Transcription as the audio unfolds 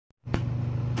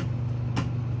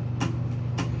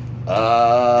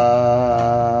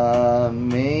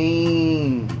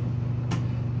Amém.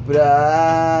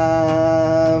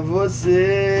 Pra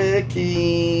você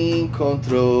que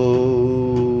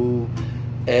encontrou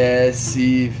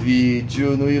esse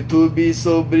vídeo no YouTube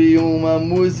sobre uma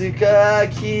música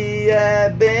que é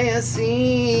bem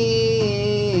assim.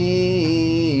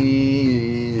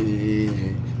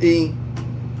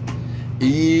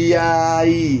 E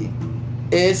aí,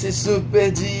 esse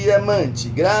super diamante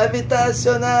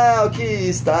gravitacional que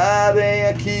está bem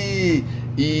aqui,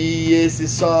 e esse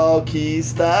sol que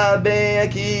está bem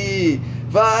aqui,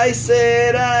 vai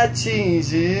ser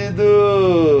atingido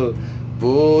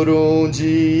por um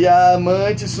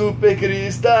diamante super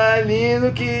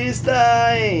cristalino que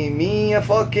está em minha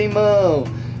foca em mão.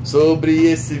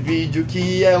 Sobre esse vídeo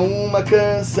que é uma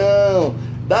canção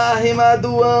da rima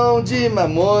doão de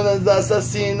Mamonas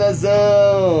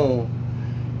Assassinazão.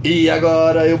 E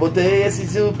agora eu botei esse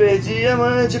super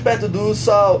diamante perto do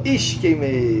sol. Ixi,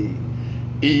 queimei.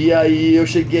 E aí eu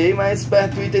cheguei mais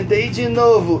perto e tentei de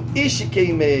novo. Ixi,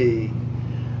 queimei.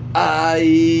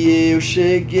 Aí eu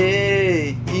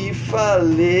cheguei e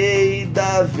falei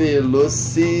da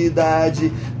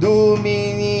velocidade do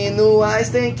menino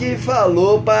Einstein que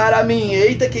falou para mim.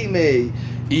 Eita, queimei.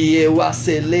 E eu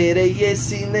acelerei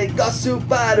esse negócio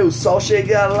para o sol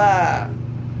chegar lá.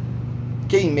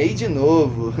 Queimei de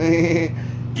novo.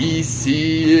 E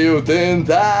se eu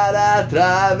tentar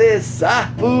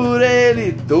atravessar por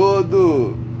ele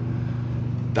todo,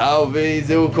 talvez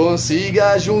eu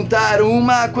consiga juntar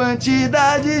uma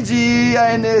quantidade de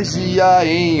energia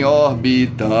em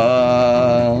órbita.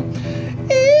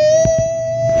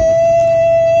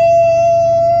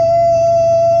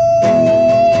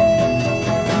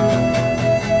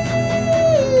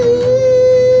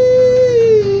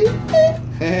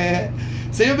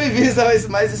 Sejam bem-vindos a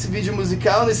mais esse vídeo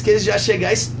musical. Não esqueça de já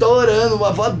chegar estourando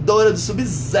uma voadora do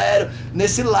Sub-Zero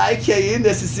nesse like aí,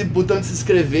 nesse botão de se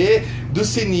inscrever, do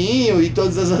sininho e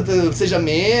todas as outras, seja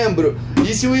membro.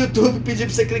 E se o YouTube pedir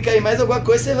pra você clicar em mais alguma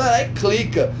coisa, você vai lá e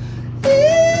clica.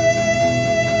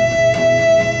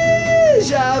 E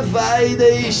já vai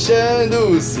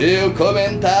deixando o seu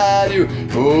comentário,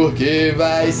 porque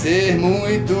vai ser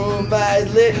muito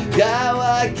mais legal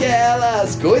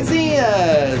aquelas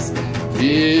coisinhas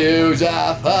que eu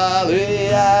já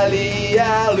falei ali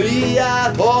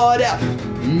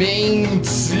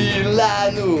aleatoriamente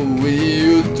lá no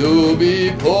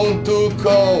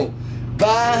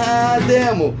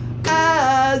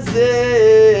youtube.com/demo-az.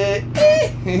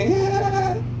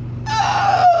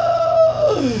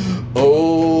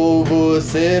 Ou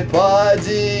você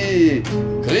pode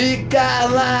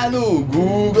clicar lá no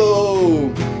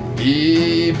Google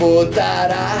e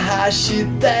botar a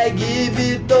hashtag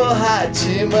Vitor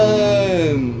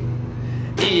Hatman.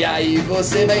 E aí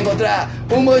você vai encontrar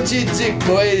um monte de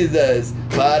coisas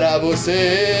para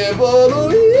você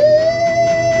evoluir.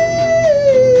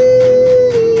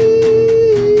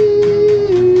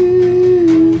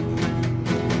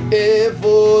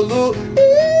 Evoluir.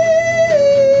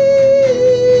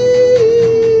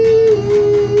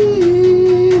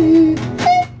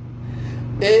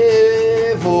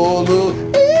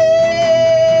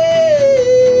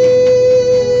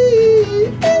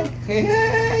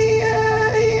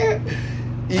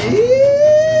 E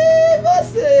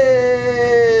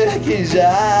você que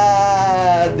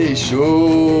já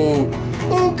deixou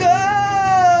um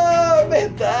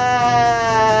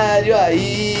comentário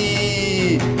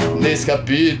aí nesse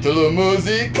capítulo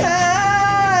musical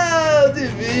de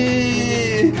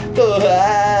Vitor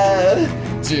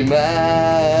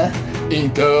Hatman,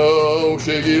 então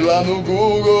chegue lá no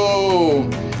Google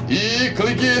e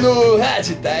clique no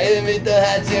hashtag Vitor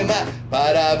Hatman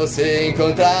para você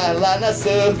encontrar lá na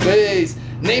Surface.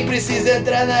 Nem precisa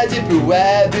entrar na Deep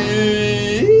Web.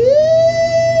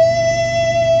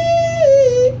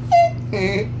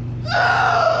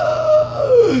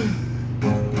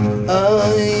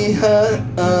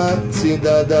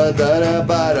 Cidadara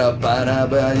para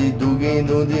bari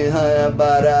duguindo de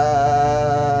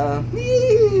raiabara.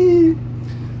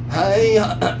 Ai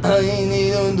ai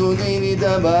ni do ni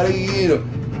da bariro.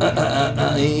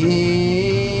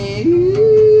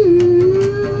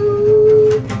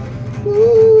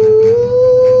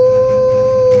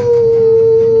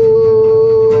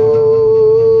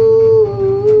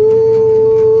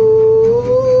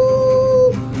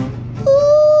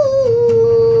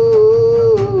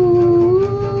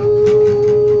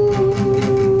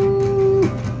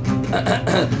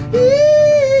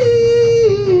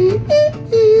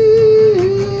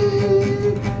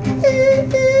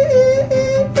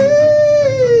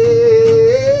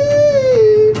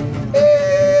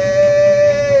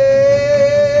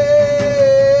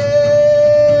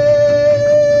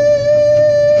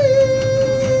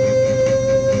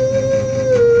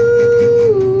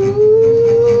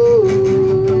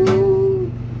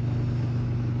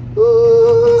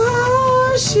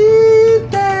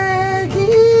 Hashtag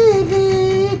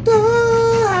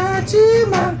Vitor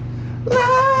Hatman,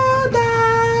 lá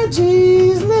da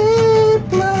Disney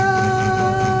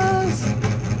Plus,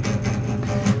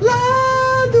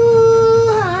 lá do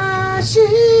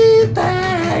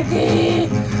hashtag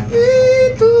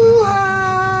Vitor Hatman.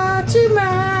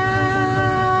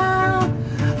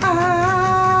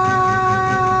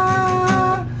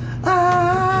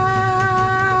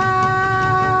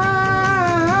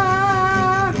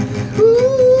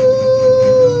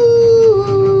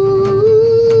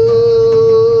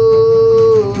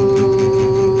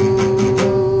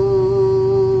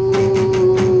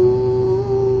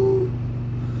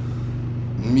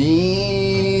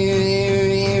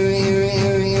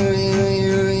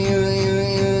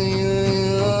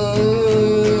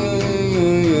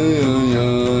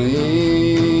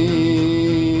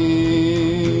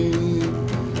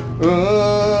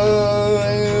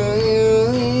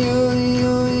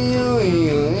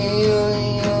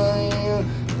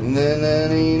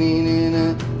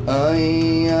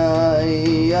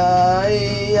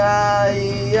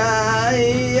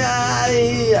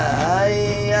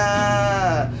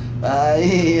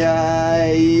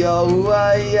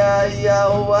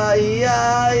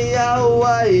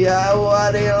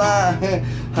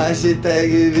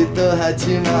 Hashtag Vitor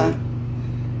Hatman.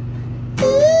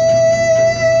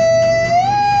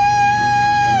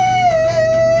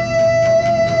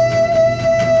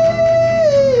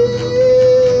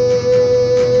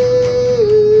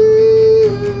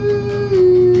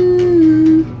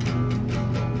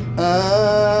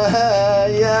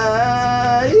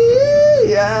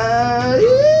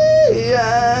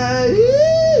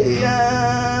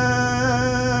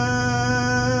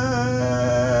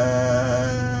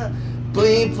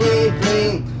 Plim, plim,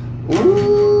 plim.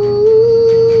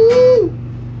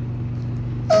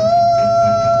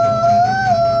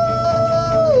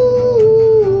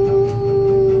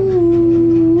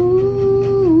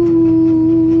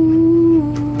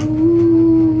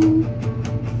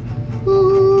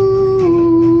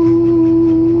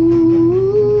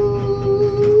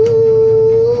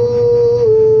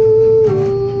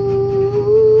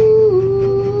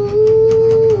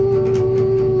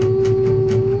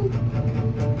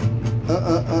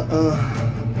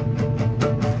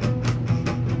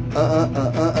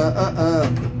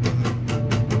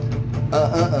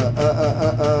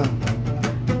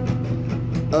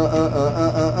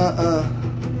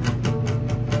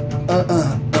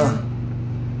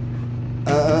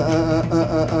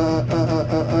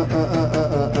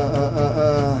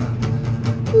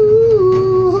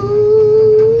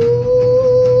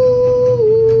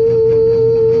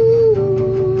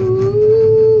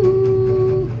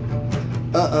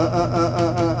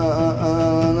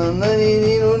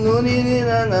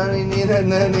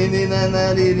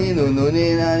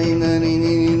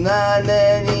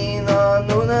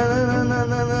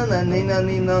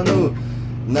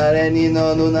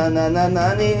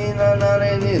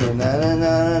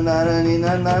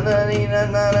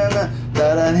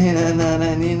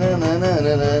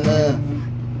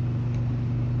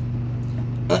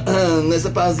 Nessa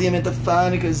pausinha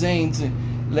metafônica, gente,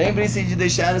 lembrem-se de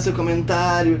deixar o seu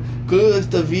comentário,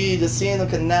 curta o vídeo, assina o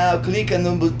canal, clica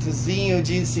no botãozinho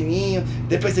de sininho,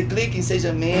 depois você clica em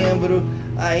seja membro,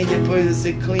 aí depois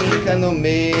você clica no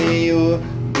meio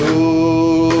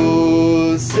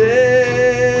do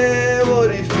seu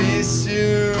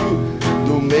orifício,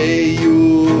 do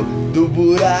meio do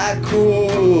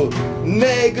buraco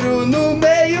negro, no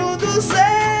meio do seu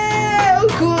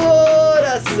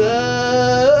coração.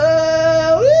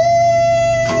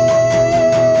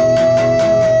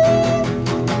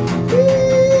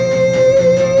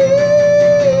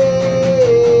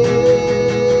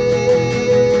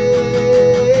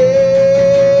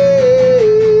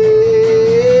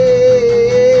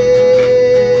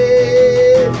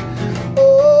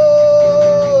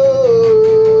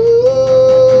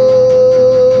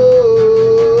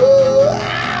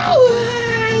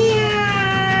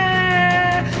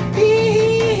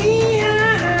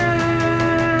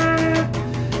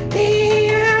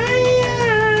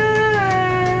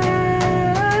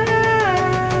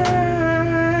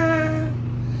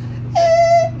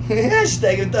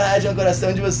 Hashtag Vitor Hatman no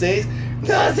coração de vocês.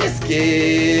 Não se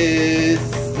esqueça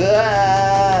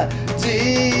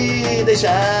de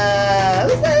deixar o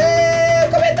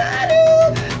seu comentário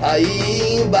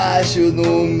aí embaixo,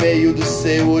 no meio do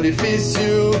seu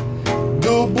orifício,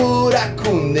 do buraco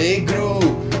negro,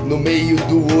 no meio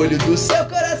do olho do seu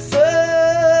coração.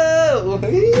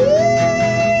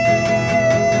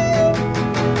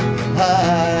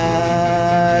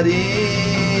 Hari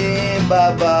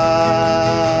Baba.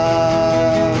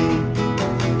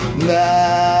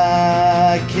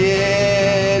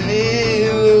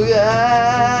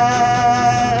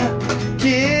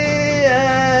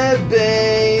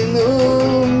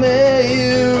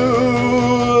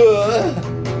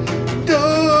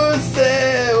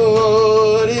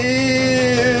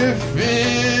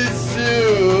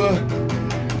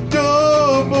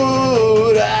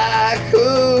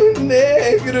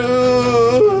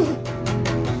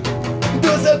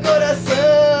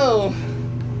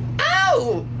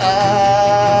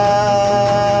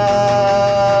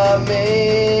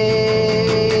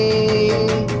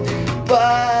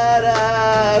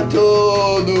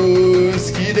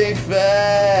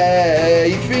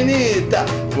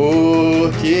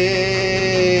 porque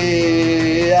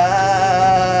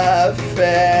a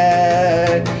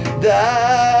fé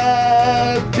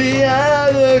da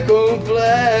piada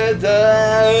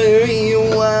completa em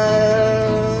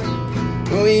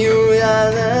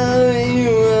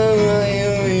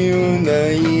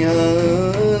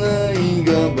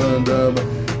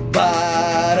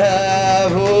para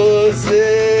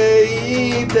você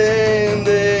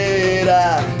entender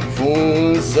a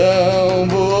função,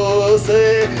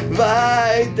 você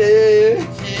vai ter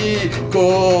que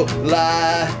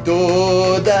colar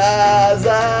todas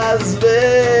as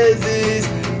vezes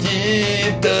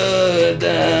que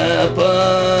toda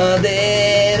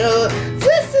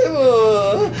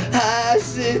poderosíssimo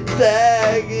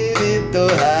hashtag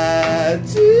Vitor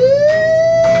Rádio.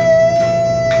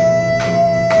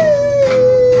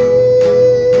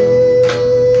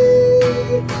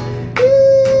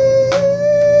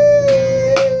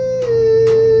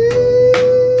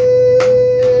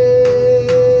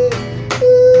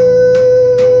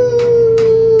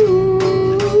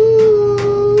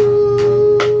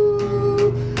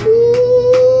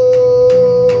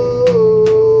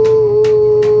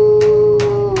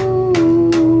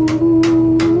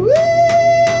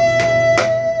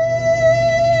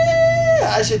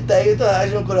 Hashtag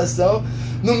Torragem no coração,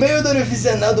 no meio do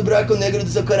orifício anal do buraco negro do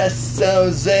seu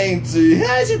coração, gente.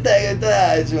 Hashtag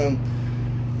Torragem.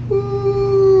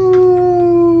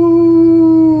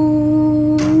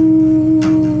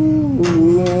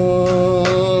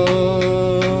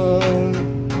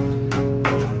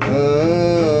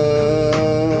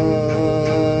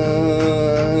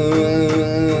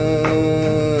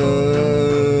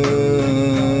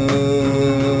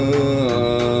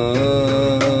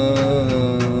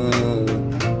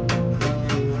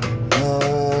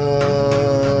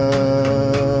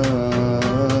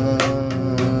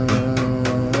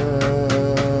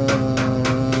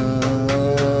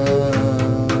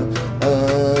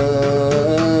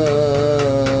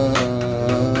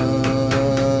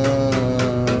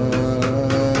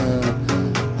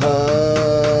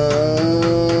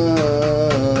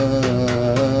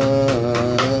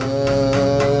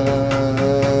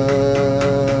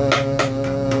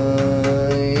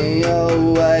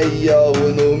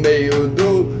 No meio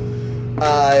do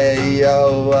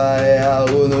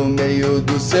no meio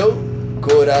do seu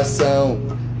coração.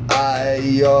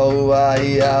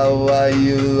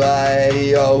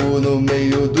 No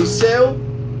meio do seu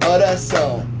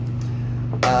oração.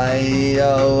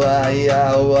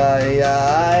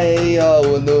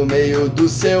 No meio do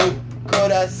seu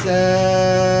coração.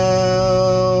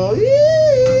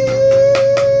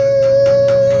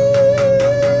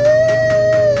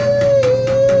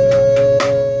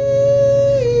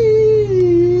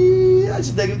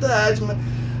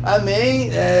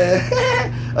 Amém.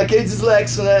 Aquele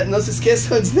dislexo, né? Não se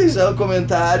esqueçam de deixar o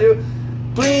comentário.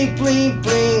 Plim, plim,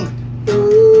 plim.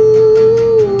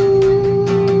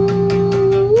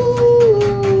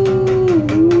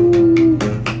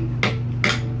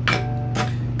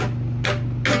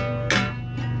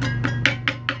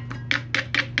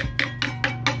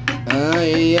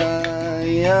 Ai,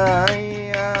 ai,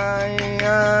 ai, ai, ai,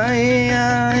 ai,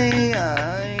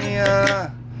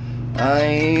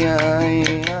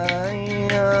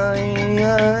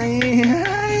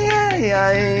 ai,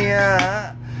 ai,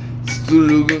 ai.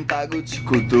 Turuguntago,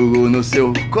 ticutugu no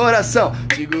seu coração.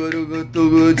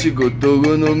 Tigurugutugu,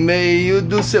 ticutugu no meio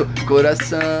do seu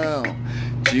coração.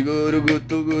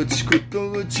 Tigurugutugu,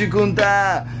 ticutugu,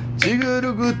 ticundá.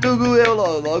 Tigurugutugu, eu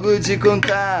logo te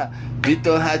contar.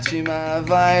 Vitor Rátima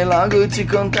vai logo te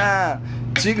contar.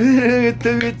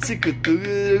 Tigurugutugu,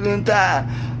 ticutuguruguntá.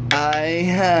 Ai,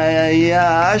 ai, ai,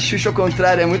 a Xuxa ao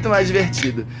contrário é muito mais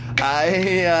divertido.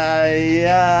 Ai, ai,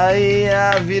 ai,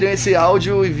 ai, viram esse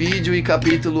áudio e vídeo e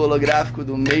capítulo holográfico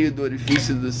do meio do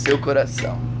orifício do seu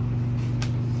coração.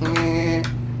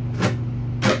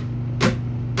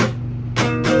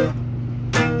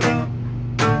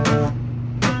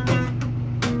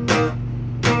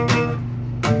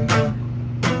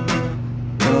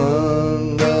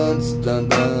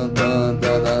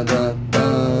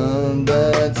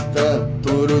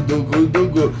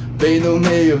 Turudugu, bem no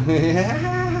meio.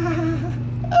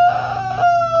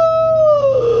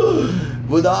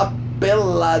 Vou dar uma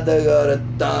pelada agora,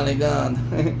 tá ligado?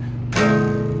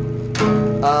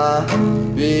 A,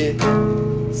 B,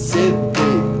 C, D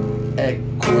é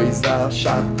coisa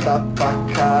chata pra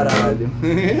caralho.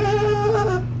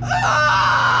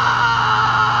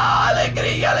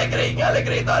 Alegria, alegria,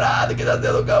 alegria dourado que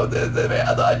nasceu no campo desse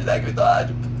vereador de Deck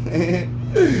Vitório.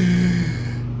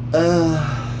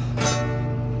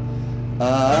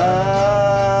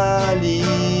 Ali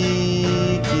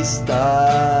que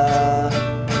está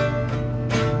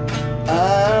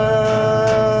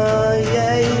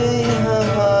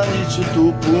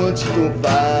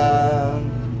salvar.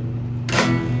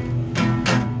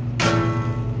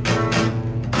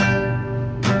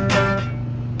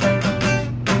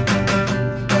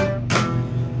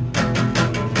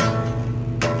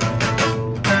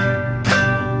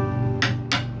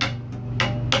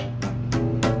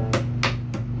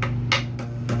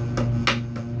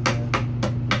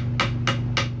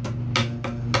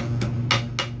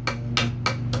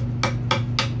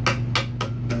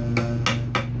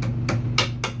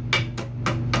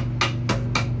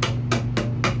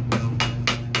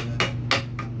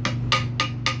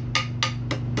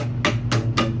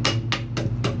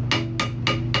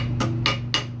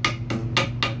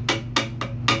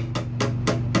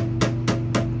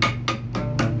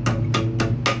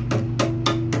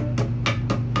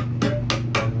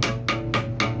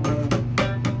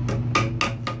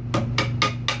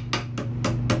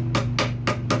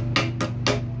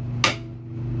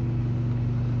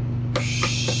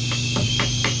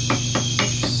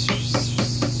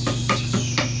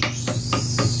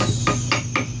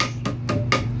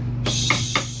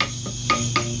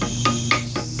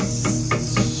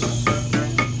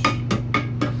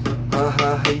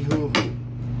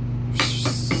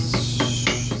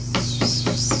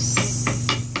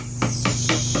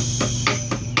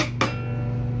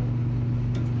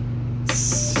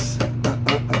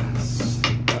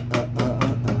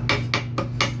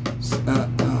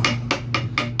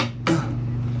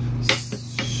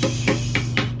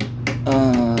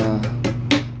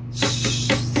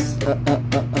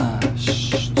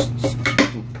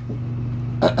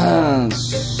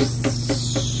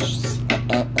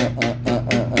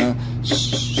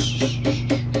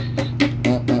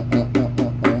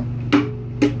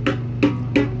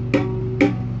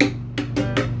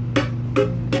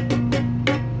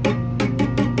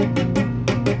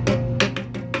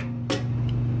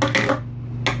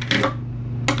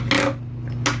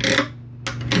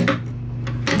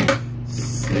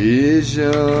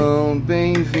 Sejam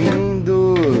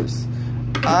bem-vindos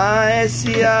a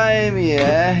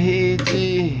SAMR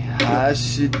de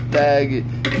hashtag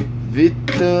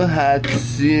Vitor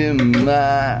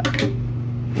Hatsima.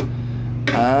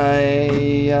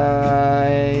 Ai,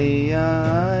 ai,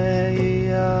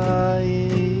 ai, ai,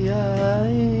 ai,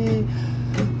 ai,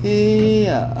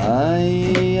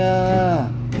 ai, ai, ai,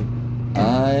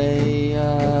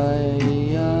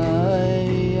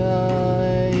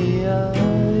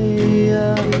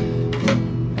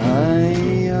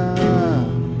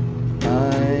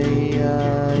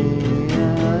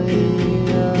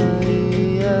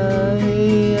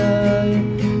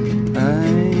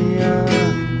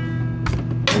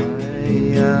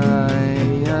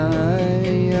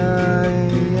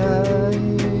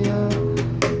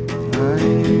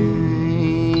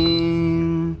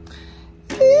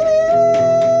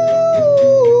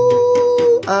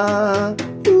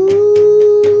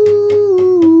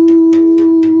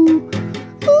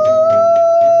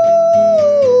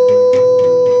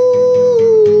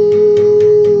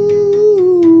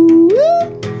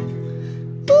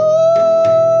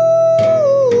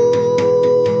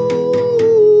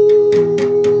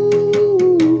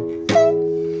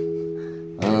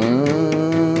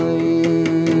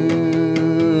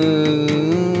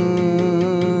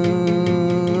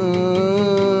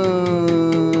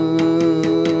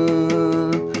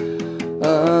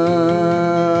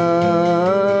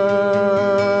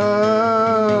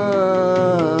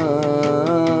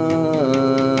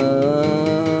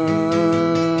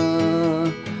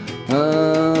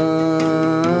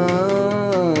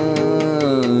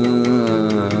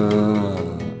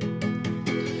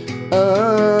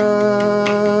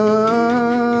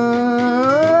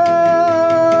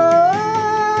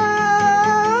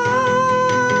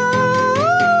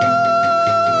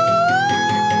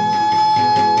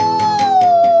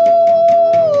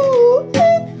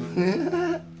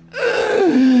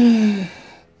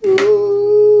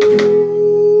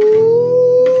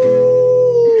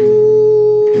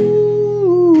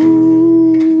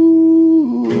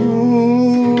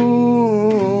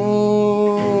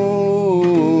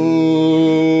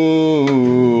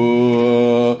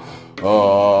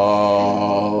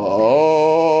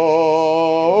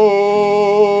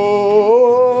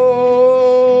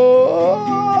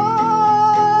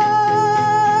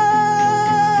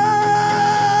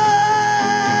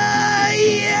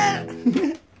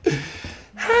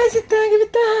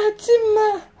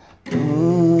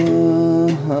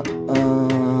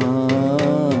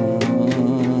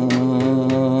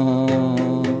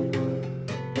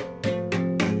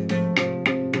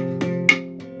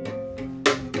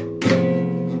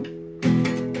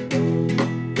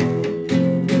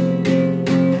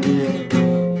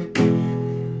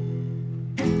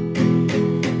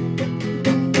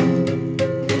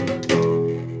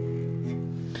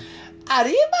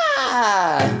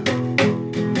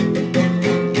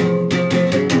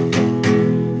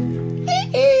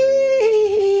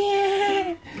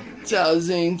 Tchau,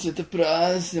 gente. Até a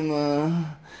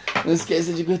próxima. Não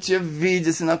esqueça de curtir o vídeo,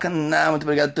 assinar o canal. Muito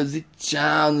obrigado a todos e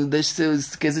tchau. Não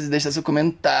esqueça de deixar seu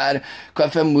comentário. Qual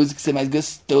foi a música que você mais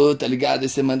gostou, tá ligado? Aí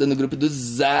você manda no grupo do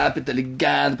Zap, tá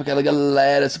ligado? Pra aquela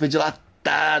galera super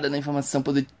dilatada na informação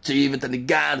positiva, tá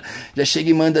ligado? Já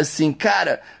chega e manda assim,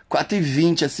 cara,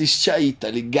 4h20, assiste aí, tá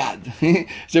ligado?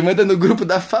 Já manda no grupo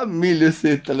da família,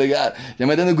 você, tá ligado? Já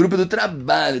manda no grupo do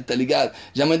trabalho, tá ligado?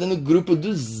 Já manda no grupo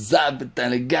do Zap, tá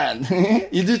ligado?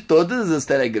 E de todos os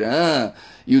Telegram,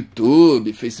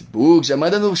 YouTube, Facebook, já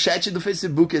manda no chat do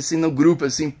Facebook, assim, no grupo,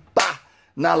 assim, pá,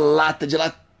 na lata,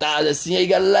 dilatada, assim, aí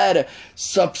galera,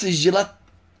 só pra vocês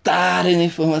dilatarem na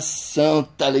informação,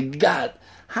 tá ligado?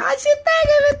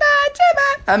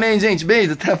 Amém, gente,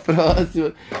 beijo, até a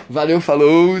próxima, valeu,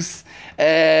 falou.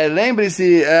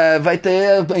 Lembre-se, vai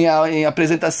ter em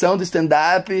apresentação do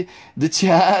stand-up, do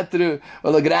teatro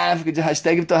holográfico de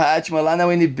hashtag Vitor Hatman lá na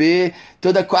UNB,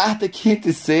 toda quarta, quinta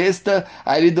e sexta,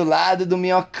 ali do lado do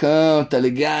Minhocão, tá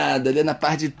ligado? Ali na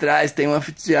parte de trás tem um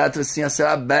anfiteatro assim a céu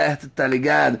aberto, tá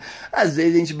ligado? Às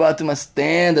vezes a gente bota umas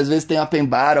tendas, às vezes tem open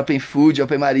bar, open food,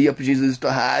 open Maria pro Jesus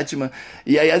Vitor Hatman,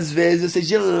 e aí às vezes você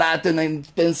dilata na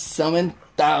pensão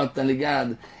mental, tá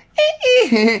ligado?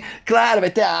 Claro,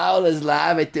 vai ter aulas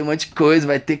lá, vai ter um monte de coisa,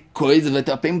 vai ter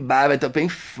open bar, vai ter open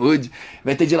food,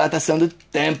 vai ter dilatação do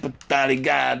tempo, tá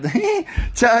ligado?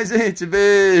 Tchau, gente,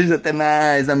 beijo, até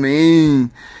mais, amém.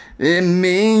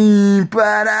 Amém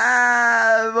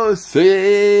para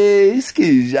vocês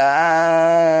que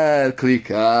já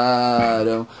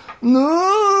clicaram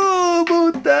no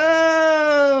botãozinho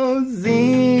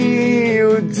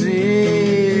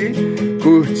de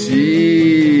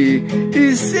curtir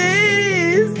e se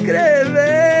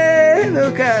inscrever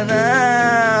no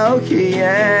canal que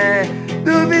é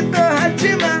do Vitor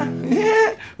Hatman.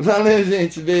 Valeu,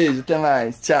 gente, beijo, até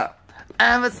mais, tchau.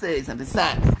 A vocês, não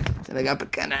pensaram? Isso é legal pra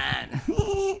caralho.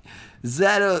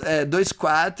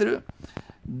 24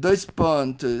 2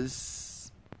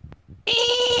 pontos.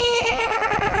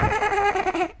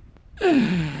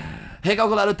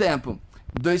 Recalcular o tempo.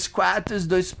 24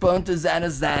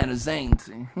 2.00,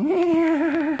 gente.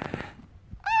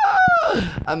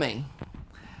 Amém.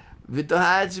 Vitor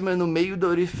Hatman no meio do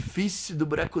orifício do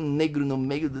buraco negro, no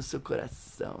meio do seu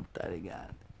coração, tá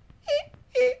ligado?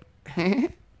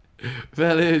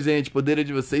 Valeu, gente. O poder é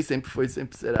de vocês, sempre foi,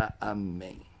 sempre será.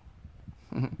 Amém.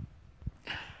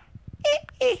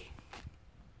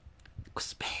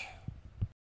 Cuspe.